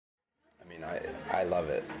I love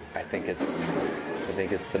it. I think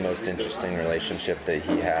it's the most interesting relationship that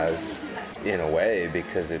he has, in a way,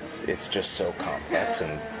 because it's just so complex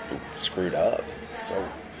and screwed up. It's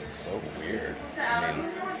so weird. I mean,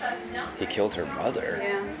 he killed her mother,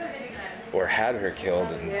 or had her killed,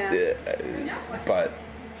 but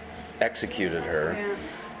executed her,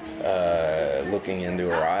 looking into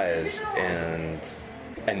her eyes, and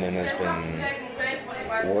then has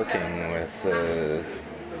been working with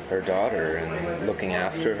her daughter and looking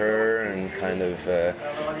after her, and kind of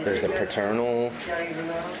there's a paternal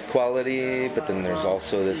quality, but then there's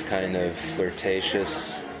also this kind of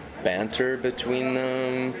flirtatious banter between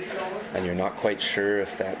them, and you're not quite sure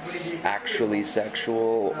if that's actually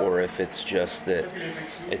sexual or if it's just that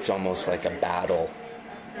it's almost like a battle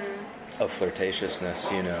of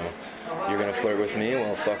flirtatiousness, you know. You're going to flirt with me?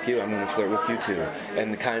 Well, fuck you, I'm going to flirt with you too.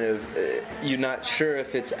 And kind of, you're not sure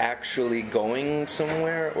if it's actually going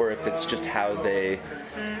somewhere or if it's just how they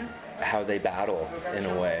battle, in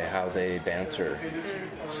a way, how they banter.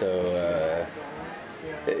 So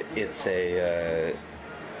it's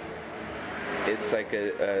like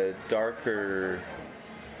a darker,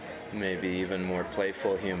 maybe even more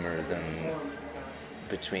playful humor than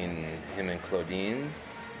between him and Claudine.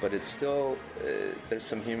 But it's still, there's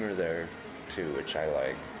some humor there, too, which I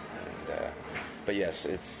like. And, but yes,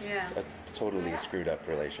 it's a totally screwed up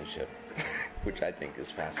relationship, which I think is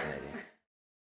fascinating.